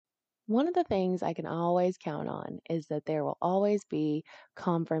One of the things I can always count on is that there will always be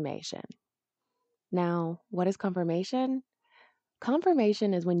confirmation. Now, what is confirmation?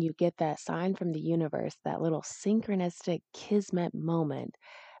 Confirmation is when you get that sign from the universe, that little synchronistic kismet moment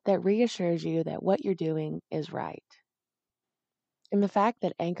that reassures you that what you're doing is right. And the fact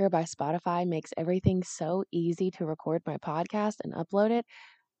that Anchor by Spotify makes everything so easy to record my podcast and upload it,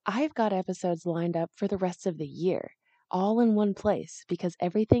 I've got episodes lined up for the rest of the year, all in one place because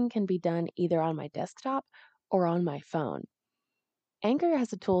everything can be done either on my desktop or on my phone. Anchor has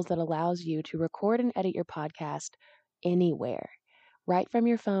the tools that allows you to record and edit your podcast anywhere, right from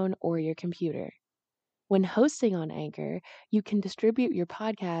your phone or your computer. When hosting on Anchor, you can distribute your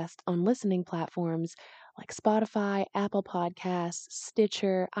podcast on listening platforms like Spotify, Apple Podcasts,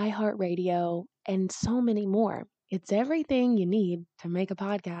 Stitcher, iHeartRadio, and so many more. It's everything you need to make a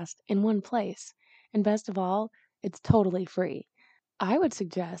podcast in one place. And best of all, it's totally free. I would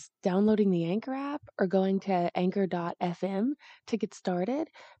suggest downloading the Anchor app or going to anchor.fm to get started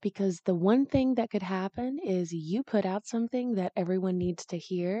because the one thing that could happen is you put out something that everyone needs to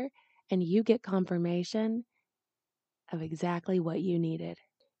hear and you get confirmation of exactly what you needed.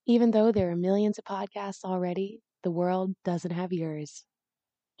 Even though there are millions of podcasts already, the world doesn't have yours.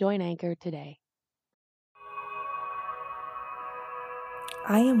 Join Anchor today.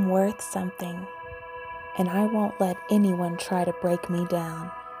 I am worth something, and I won't let anyone try to break me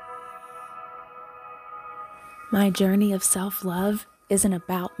down. My journey of self-love isn't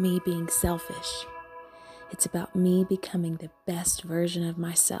about me being selfish. It's about me becoming the best version of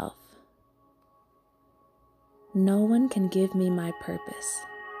myself. No one can give me my purpose.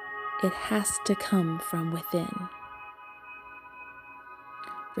 It has to come from within.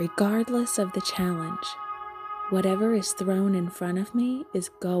 Regardless of the challenge, whatever is thrown in front of me is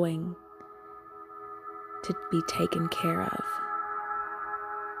going to be taken care of.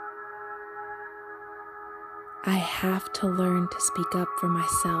 I have to learn to speak up for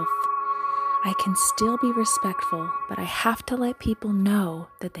myself. I can still be respectful, but I have to let people know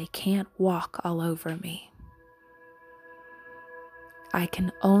that they can't walk all over me. I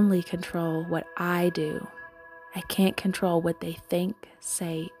can only control what I do. I can't control what they think,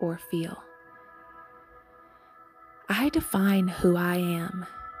 say, or feel. I define who I am.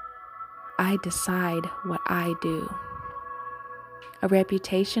 I decide what I do. A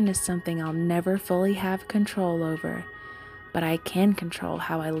reputation is something I'll never fully have control over, but I can control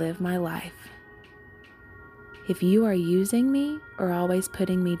how I live my life. If you are using me or always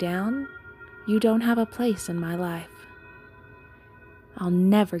putting me down, you don't have a place in my life. I'll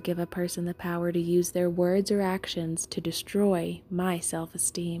never give a person the power to use their words or actions to destroy my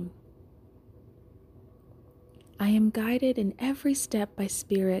self-esteem. I am guided in every step by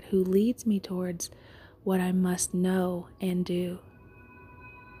Spirit who leads me towards what I must know and do.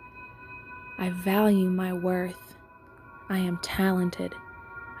 I value my worth. I am talented.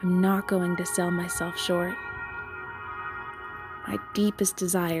 I'm not going to sell myself short. My deepest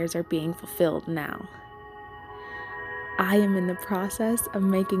desires are being fulfilled now. I am in the process of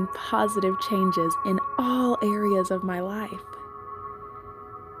making positive changes in all areas of my life.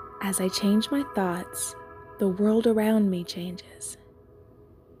 As I change my thoughts, the world around me changes.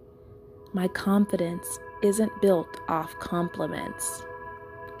 My confidence isn't built off compliments.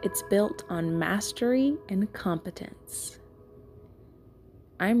 It's built on mastery and competence.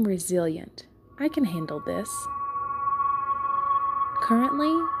 I'm resilient. I can handle this.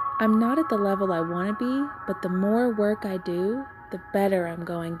 Currently, I'm not at the level I want to be, but the more work I do, the better I'm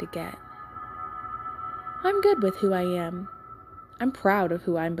going to get. I'm good with who I am. I'm proud of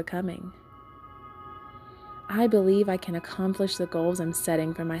who I'm becoming. I believe I can accomplish the goals I'm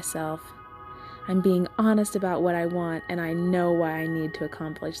setting for myself. I'm being honest about what I want, and I know why I need to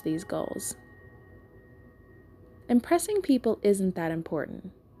accomplish these goals. Impressing people isn't that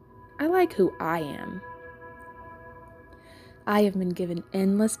important. I like who I am. I have been given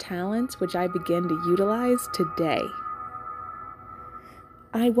endless talents which I begin to utilize today.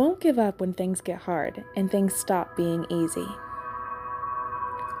 I won't give up when things get hard and things stop being easy.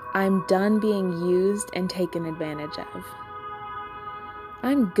 I'm done being used and taken advantage of.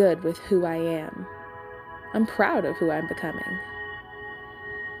 I'm good with who I am. I'm proud of who I'm becoming.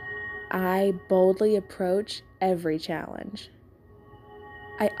 I boldly approach every challenge.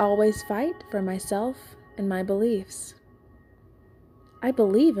 I always fight for myself and my beliefs. I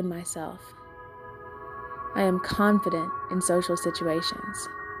believe in myself. I am confident in social situations.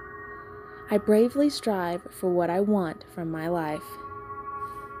 I bravely strive for what I want from my life.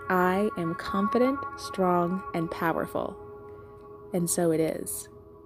 I am confident, strong, and powerful. And so it is.